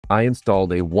I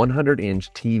installed a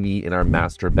 100-inch TV in our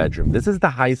master bedroom. This is the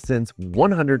Hisense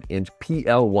 100-inch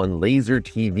PL1 laser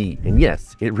TV. And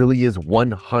yes, it really is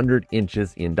 100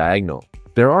 inches in diagonal.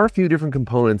 There are a few different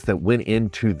components that went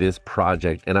into this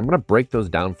project, and I'm going to break those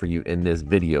down for you in this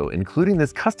video, including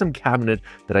this custom cabinet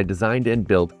that I designed and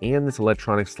built and this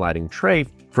electronic sliding tray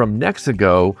from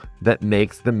Nexigo that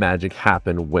makes the magic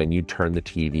happen when you turn the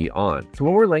TV on. So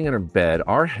when we're laying in our bed,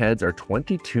 our heads are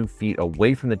 22 feet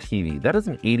away from the TV. That is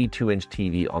an 82-inch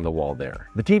TV on the wall there.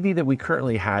 The TV that we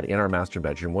currently had in our master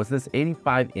bedroom was this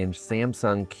 85-inch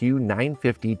Samsung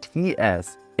Q950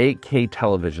 TS 8K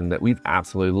television that we've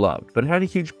absolutely loved, but it had a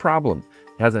huge problem.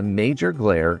 It has a major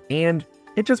glare and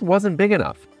it just wasn't big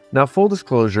enough. Now, full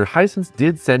disclosure, Hisense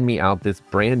did send me out this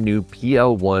brand new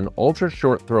PL1 ultra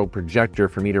short throw projector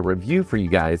for me to review for you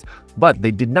guys, but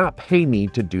they did not pay me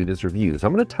to do this review. So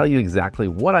I'm going to tell you exactly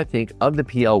what I think of the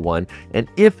PL1 and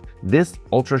if this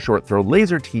ultra short throw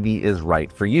laser TV is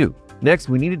right for you. Next,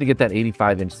 we needed to get that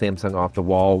 85-inch Samsung off the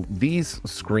wall. These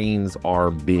screens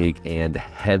are big and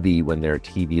heavy when they're a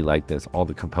TV like this, all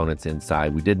the components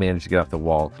inside. We did manage to get off the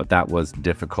wall, but that was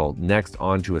difficult. Next,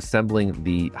 on to assembling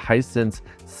the Hisense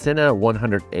Cine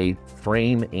 100A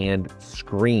frame and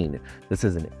screen. This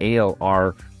is an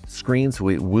ALR screen, so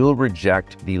it will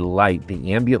reject the light,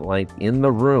 the ambient light in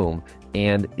the room,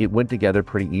 and it went together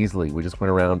pretty easily. We just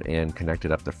went around and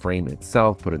connected up the frame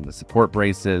itself, put in the support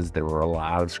braces. There were a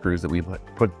lot of screws that we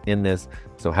put in this,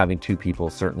 so having two people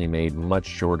certainly made much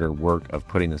shorter work of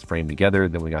putting this frame together.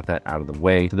 Then we got that out of the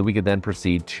way so that we could then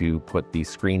proceed to put the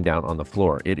screen down on the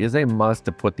floor. It is a must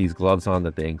to put these gloves on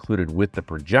that they included with the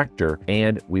projector,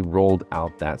 and we rolled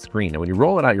out that screen. Now, when you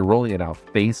roll it out, you're rolling it out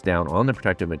face down on the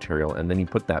protective material, and then you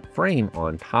put that frame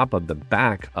on top of the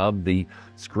back of the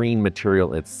screen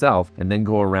material itself, and then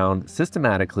go around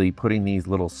systematically putting these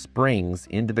little springs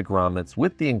into the grommets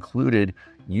with the included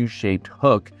U-shaped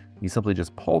hook. You simply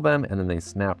just pull them and then they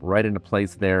snap right into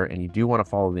place there. And you do want to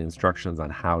follow the instructions on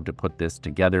how to put this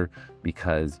together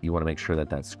because you want to make sure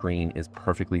that that screen is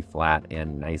perfectly flat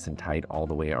and nice and tight all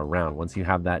the way around. Once you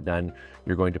have that done,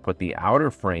 you're going to put the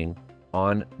outer frame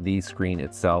on the screen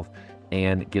itself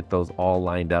and get those all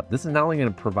lined up. This is not only going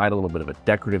to provide a little bit of a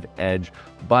decorative edge,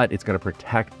 but it's going to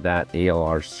protect that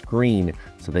ALR screen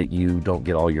so that you don't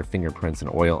get all your fingerprints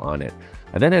and oil on it.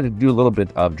 I then had to do a little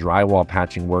bit of drywall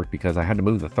patching work because I had to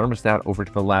move the thermostat over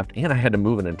to the left and I had to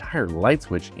move an entire light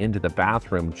switch into the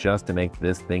bathroom just to make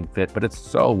this thing fit, but it's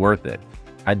so worth it.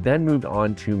 I then moved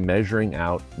on to measuring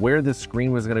out where the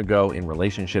screen was going to go in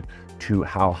relationship to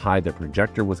how high the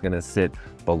projector was going to sit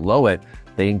below it.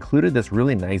 They included this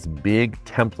really nice big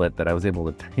template that I was able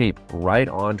to tape right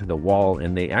onto the wall,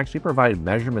 and they actually provide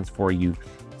measurements for you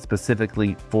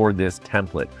specifically for this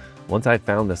template. Once I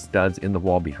found the studs in the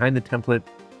wall behind the template,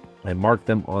 I marked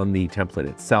them on the template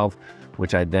itself,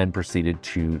 which I then proceeded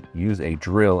to use a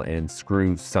drill and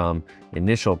screw some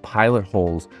initial pilot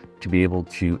holes to be able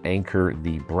to anchor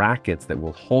the brackets that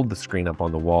will hold the screen up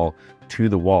on the wall to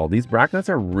the wall. These brackets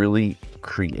are really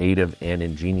creative and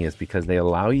ingenious because they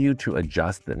allow you to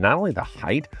adjust not only the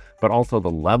height, but also the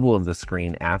level of the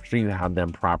screen after you have them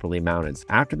properly mounted.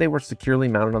 After they were securely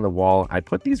mounted on the wall, I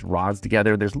put these rods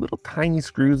together. There's little tiny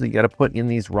screws that you got to put in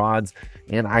these rods,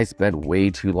 and I spent way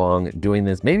too long doing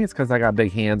this. Maybe it's because I got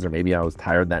big hands or maybe I was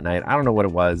tired that night. I don't know what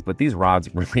it was, but these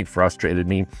rods really frustrated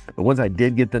me. But once I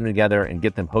did get them together and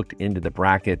get them hooked into the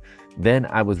bracket, then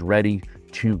I was ready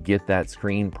to get that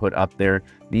screen put up there.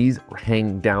 These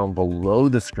hang down below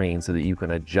the screen so that you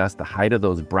can adjust the height of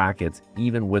those brackets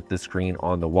even with the screen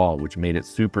on the wall, which made it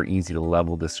super easy to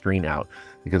level the screen out,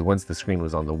 because once the screen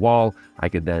was on the wall, I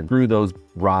could then screw those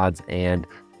rods and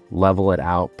level it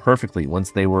out perfectly.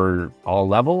 Once they were all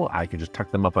level, I could just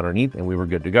tuck them up underneath and we were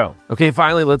good to go. Okay,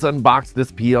 finally, let's unbox this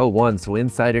PL1. So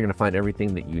inside, you're gonna find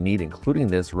everything that you need, including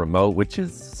this remote, which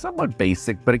is somewhat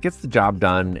basic, but it gets the job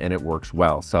done and it works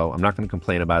well. So I'm not gonna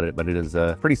complain about it, but it is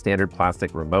a pretty standard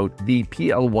plastic remote. The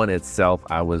PL1 itself,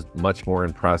 I was much more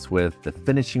impressed with the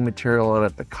finishing material on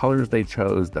it, the colors they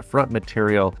chose, the front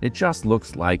material. It just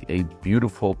looks like a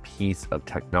beautiful piece of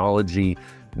technology.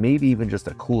 Maybe even just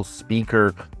a cool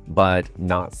speaker, but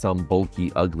not some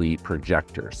bulky, ugly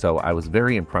projector. So I was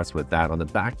very impressed with that. On the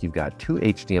back, you've got two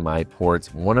HDMI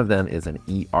ports. One of them is an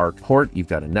eARC port. You've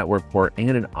got a network port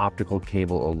and an optical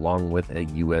cable along with a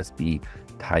USB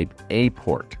Type A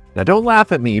port. Now, don't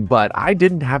laugh at me, but I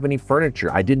didn't have any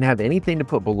furniture. I didn't have anything to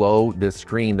put below this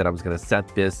screen that I was going to set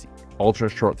this ultra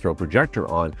short throw projector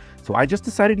on. So I just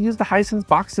decided to use the Hisense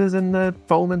boxes and the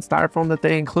foam and styrofoam that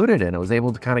they included, and I was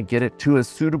able to kind of get it to a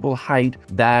suitable height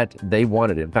that they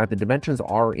wanted. In fact, the dimensions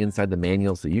are inside the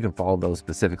manual, so you can follow those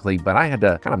specifically, but I had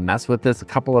to kind of mess with this a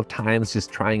couple of times,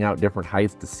 just trying out different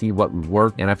heights to see what would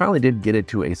work. And I finally did get it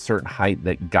to a certain height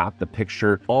that got the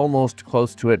picture almost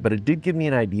close to it, but it did give me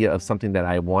an idea of something that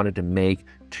I wanted to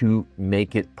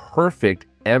make it perfect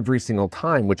every single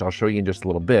time, which I'll show you in just a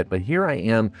little bit. But here I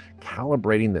am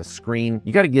calibrating the screen.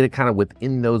 You got to get it kind of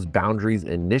within those boundaries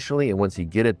initially, and once you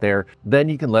get it there, then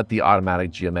you can let the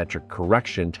automatic geometric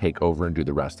correction take over and do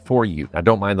the rest for you. Now,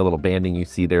 don't mind the little banding you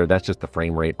see there. That's just the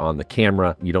frame rate on the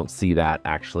camera. You don't see that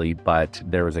actually, but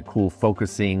there is a cool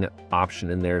focusing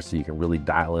option in there, so you can really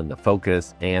dial in the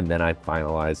focus. And then I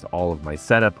finalized all of my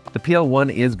setup. The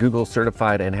PL1 is Google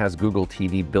certified and has Google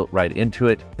TV built right into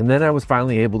it. And then I was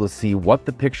finally able to see what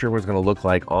the picture was going to look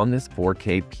like on this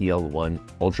 4K PL1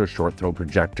 ultra short throw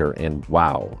projector, and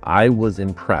wow, I was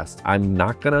impressed. I'm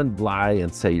not gonna lie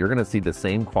and say you're gonna see the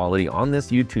same quality on this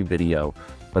YouTube video,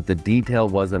 but the detail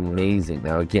was amazing.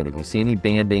 Now again, if you see any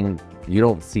banding, you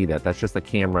don't see that. That's just the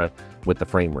camera with the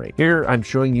frame rate. Here I'm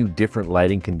showing you different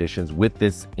lighting conditions with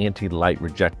this anti-light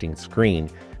rejecting screen,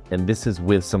 and this is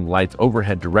with some lights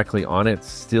overhead directly on it.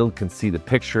 Still can see the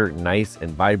picture nice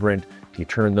and vibrant. If you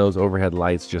turn those overhead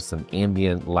lights, just some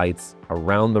ambient lights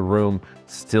around the room,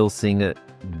 still seeing it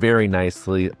very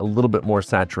nicely, a little bit more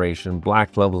saturation,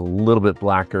 black levels a little bit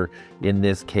blacker in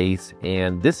this case.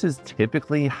 And this is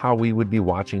typically how we would be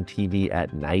watching TV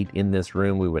at night in this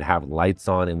room. We would have lights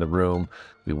on in the room.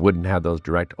 We wouldn't have those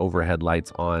direct overhead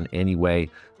lights on anyway.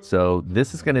 So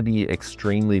this is going to be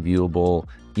extremely viewable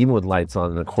even with lights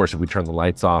on. And of course, if we turn the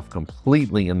lights off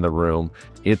completely in the room,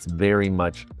 it's very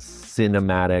much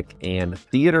cinematic and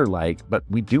theater-like, but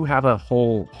we do have a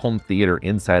whole home theater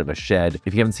inside of a shed.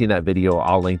 If you haven't seen that video,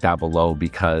 I'll link that below,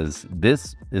 because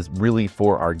this is really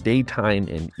for our daytime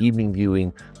and evening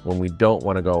viewing when we don't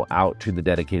want to go out to the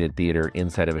dedicated theater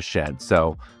inside of a shed.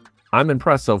 So I'm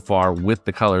impressed so far with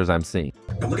the colors I'm seeing.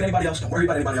 Don't look at anybody else, don't worry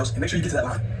about anybody else, and make sure you get to that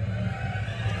line.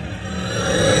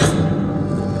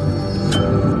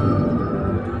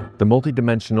 The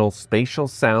multi-dimensional spatial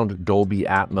sound Dolby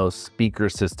Atmos speaker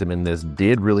system in this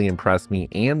did really impress me,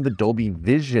 and the Dolby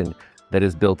Vision that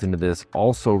is built into this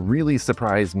also really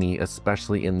surprised me,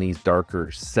 especially in these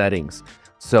darker settings.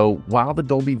 So while the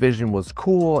Dolby Vision was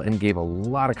cool and gave a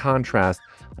lot of contrast,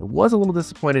 I was a little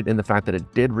disappointed in the fact that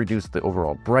it did reduce the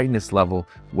overall brightness level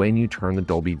when you turn the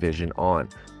Dolby Vision on,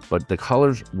 but the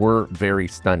colors were very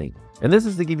stunning. And this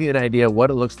is to give you an idea what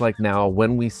it looks like now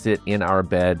when we sit in our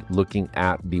bed looking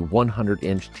at the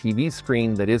 100-inch TV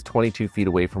screen that is 22 feet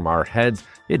away from our heads.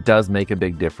 It does make a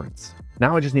big difference.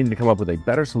 Now I just needed to come up with a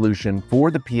better solution for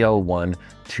the PL1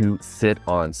 to sit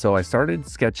on. So I started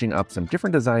sketching up some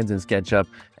different designs in SketchUp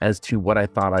as to what I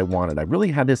thought I wanted. I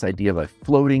really had this idea of a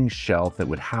floating shelf that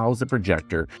would house a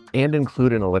projector and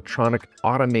include an electronic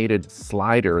automated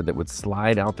slider that would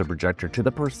slide out the projector to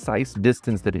the precise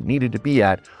distance that it needed to be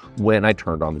at when I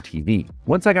turned on the TV.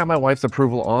 Once I got my wife's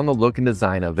approval on the look and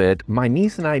design of it, my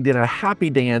niece and I did a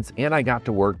happy dance and I got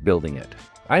to work building it.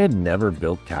 I had never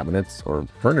built cabinets or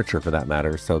furniture for that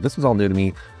matter, so this was all new to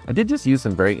me. I did just use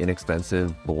some very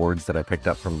inexpensive boards that I picked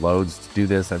up from Lowe's to do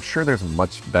this. I'm sure there's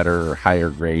much better or higher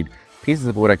grade pieces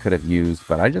of wood I could have used,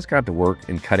 but I just got to work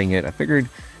in cutting it. I figured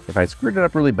if I screwed it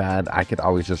up really bad, I could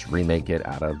always just remake it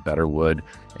out of better wood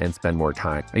and spend more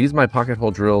time. I used my pocket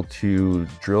hole drill to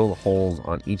drill holes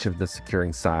on each of the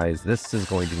securing sides. This is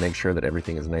going to make sure that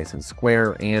everything is nice and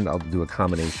square, and I'll do a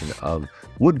combination of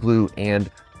wood glue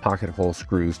and pocket hole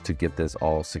screws to get this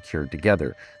all secured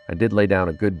together. I did lay down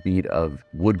a good bead of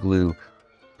wood glue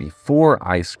before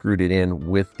I screwed it in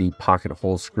with the pocket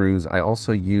hole screws. I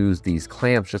also used these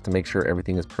clamps just to make sure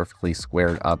everything is perfectly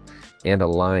squared up and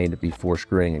aligned before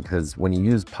screwing it, because when you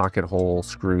use pocket hole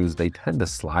screws, they tend to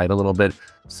slide a little bit.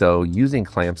 So using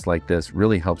clamps like this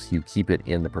really helps you keep it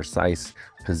in the precise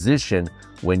position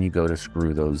when you go to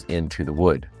screw those into the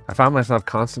wood. I found myself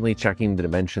constantly checking the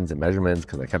dimensions and measurements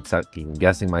because I kept second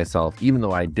guessing myself, even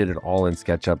though I did it all in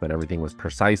SketchUp and everything was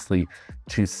precisely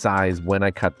to size. When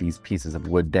I cut these pieces of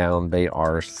wood down, they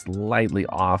are slightly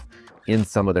off in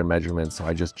some of their measurements. So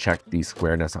I just checked the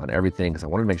squareness on everything because I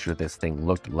wanted to make sure that this thing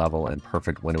looked level and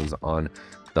perfect when it was on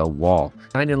the wall.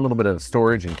 I needed a little bit of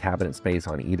storage and cabinet space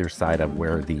on either side of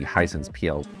where the Hisense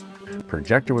PL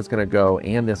projector was going to go,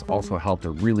 and this also helped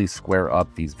to really square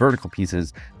up these vertical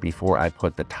pieces before I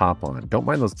put the top on. Don't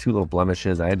mind those two little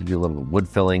blemishes. I had to do a little wood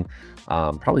filling.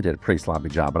 Probably did a pretty sloppy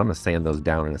job, but I'm going to sand those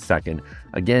down in a second.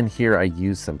 Again, here I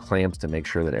used some clamps to make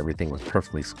sure that everything was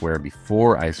perfectly square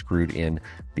before I screwed in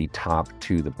the top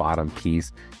to the bottom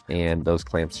piece, and those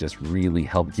clamps just really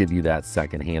help give you that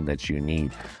second hand that you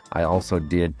need. I also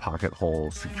did pocket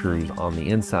hole screws on the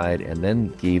inside and then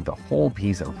gave the whole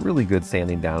piece a really good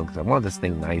sanding down because I wanted this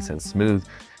thing nice and smooth.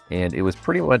 And it was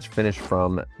pretty much finished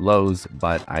from Lowe's,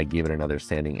 but I gave it another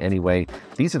sanding anyway.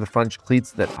 These are the front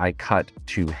cleats that I cut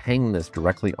to hang this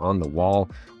directly on the wall.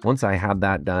 Once I had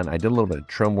that done, I did a little bit of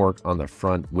trim work on the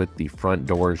front with the front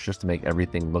doors just to make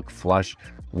everything look flush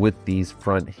with these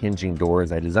front hinging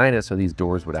doors. I designed it so these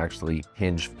doors would actually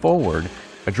hinge forward.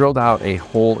 I drilled out a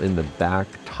hole in the back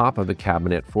top of the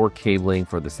cabinet for cabling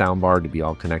for the soundbar to be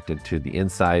all connected to the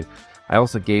inside. I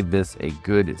also gave this a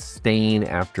good stain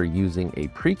after using a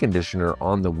preconditioner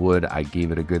on the wood. I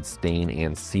gave it a good stain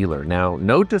and sealer. Now,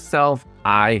 note to self,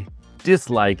 I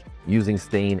dislike using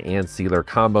stain and sealer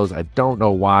combos. I don't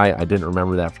know why. I didn't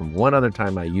remember that from one other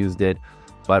time I used it,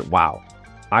 but wow,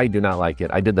 I do not like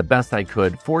it. I did the best I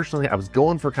could. Fortunately, I was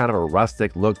going for kind of a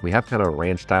rustic look. We have kind of a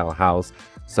ranch style house,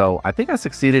 so I think I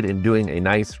succeeded in doing a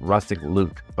nice rustic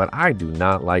look, but I do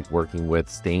not like working with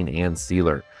stain and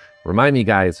sealer. Remind me,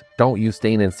 guys, don't use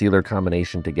stain and sealer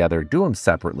combination together. Do them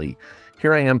separately.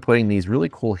 Here I am putting these really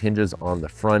cool hinges on the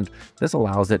front. This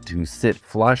allows it to sit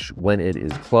flush when it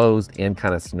is closed and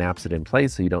kind of snaps it in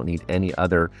place so you don't need any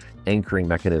other anchoring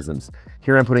mechanisms.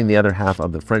 Here I'm putting the other half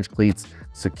of the French cleats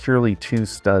securely 2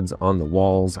 studs on the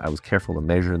walls. I was careful to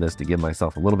measure this to give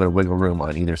myself a little bit of wiggle room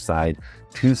on either side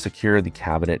to secure the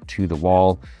cabinet to the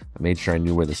wall. I made sure I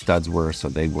knew where the studs were so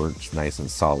they were just nice and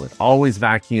solid. Always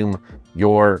vacuum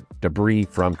your debris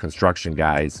from construction,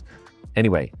 guys.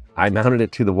 Anyway, I mounted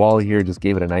it to the wall here, just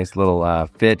gave it a nice little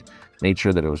fit, made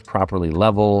sure that it was properly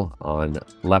level on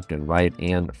left and right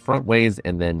and front ways,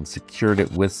 and then secured it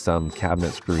with some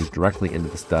cabinet screws directly into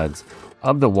the studs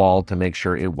of the wall to make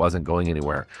sure it wasn't going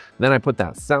anywhere. Then I put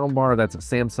that sound bar. That's a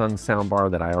Samsung sound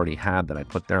bar that I already had that I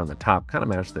put there on the top, kind of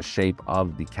matched the shape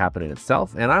of the cabinet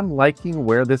itself, and I'm liking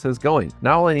where this is going.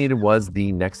 Now all I needed was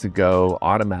the Next2Go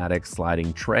automatic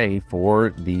sliding tray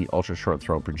for the ultra short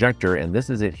throw projector, and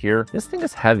this is it here. This thing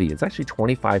is heavy. It's actually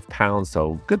 25 pounds,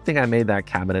 so good thing I made that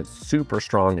cabinet super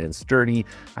strong and sturdy.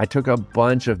 I took a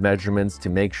bunch of measurements to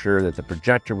make sure that the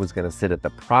projector was going to sit at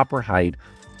the proper height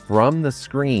from the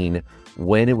screen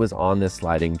when it was on this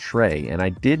sliding tray, and I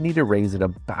did need to raise it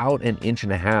about 1.5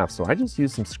 inches. So I just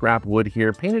used some scrap wood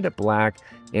here, painted it black,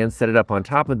 and set it up on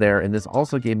top of there. And this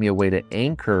also gave me a way to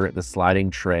anchor the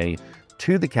sliding tray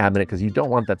to the cabinet because you don't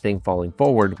want that thing falling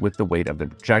forward with the weight of the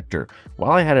projector.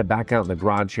 While I had it back out in the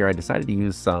garage here, I decided to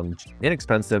use some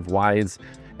inexpensive Wise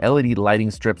LED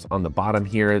lighting strips on the bottom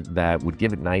here that would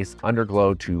give it nice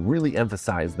underglow to really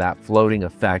emphasize that floating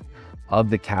effect of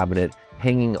the cabinet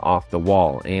hanging off the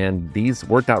wall. And these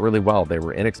worked out really well. They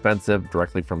were inexpensive,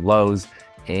 directly from Lowe's,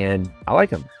 and I like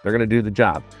them. They're gonna do the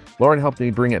job. Lauren helped me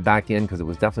bring it back in because it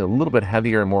was definitely a little bit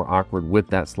heavier and more awkward with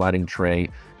that sliding tray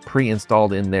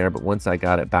pre-installed in there. But once I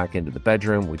got it back into the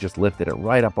bedroom, we just lifted it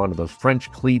right up onto those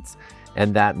French cleats,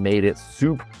 and that made it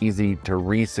super easy to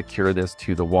re-secure this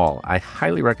to the wall. I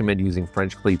highly recommend using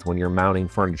French cleats when you're mounting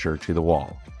furniture to the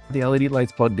wall. The LED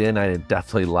lights plugged in, I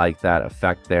definitely like that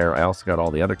effect there. I also got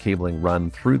all the other cabling run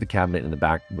through the cabinet in the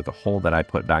back with a hole that I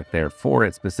put back there for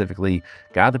it specifically.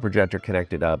 Got the projector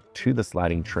connected up to the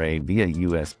sliding tray via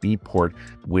USB port,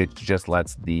 which just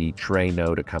lets the tray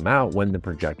know to come out when the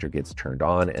projector gets turned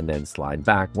on and then slide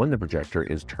back when the projector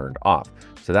is turned off.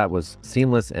 So that was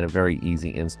seamless and a very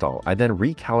easy install. I then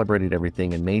recalibrated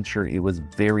everything and made sure it was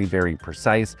very, very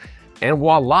precise. And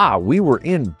voila, we were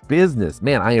in business.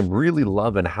 Man, I am really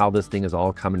loving how this thing is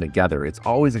all coming together. It's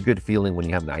always a good feeling when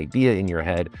you have an idea in your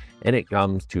head and it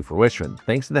comes to fruition.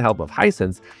 Thanks to the help of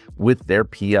Hisense with their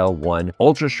PL1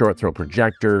 ultra short throw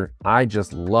projector. I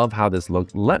just love how this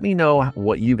looked. Let me know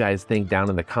what you guys think down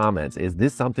in the comments. Is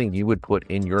this something you would put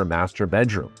in your master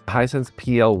bedroom? Hisense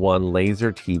PL1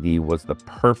 laser TV was the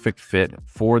perfect fit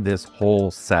for this whole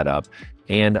setup.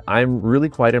 And I'm really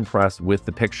quite impressed with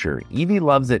the picture. Evie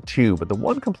loves it too, but the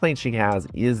one complaint she has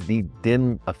is the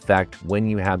dim effect when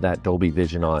you have that Dolby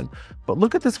Vision on. But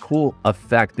look at this cool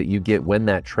effect that you get when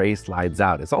that tray slides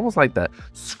out. It's almost like the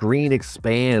screen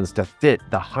expands to fit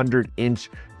the 100-inch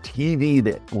TV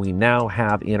that we now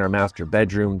have in our master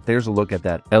bedroom. There's a look at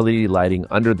that LED lighting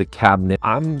under the cabinet.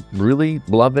 I'm really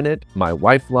loving it. My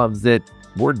wife loves it.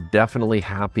 We're definitely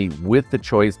happy with the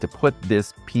choice to put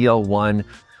this PL1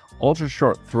 ultra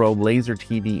short throw laser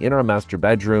TV in our master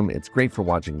bedroom. It's great for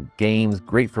watching games,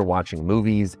 great for watching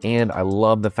movies, and I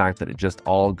love the fact that it just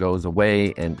all goes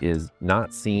away and is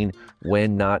not seen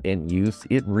when not in use.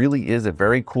 It really is a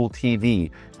very cool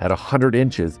TV at 100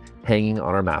 inches hanging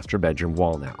on our master bedroom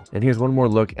wall now. And here's one more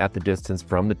look at the distance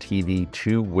from the TV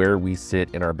to where we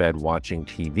sit in our bed watching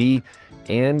TV.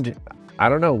 And I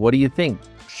don't know, what do you think?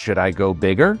 Should I go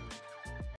bigger?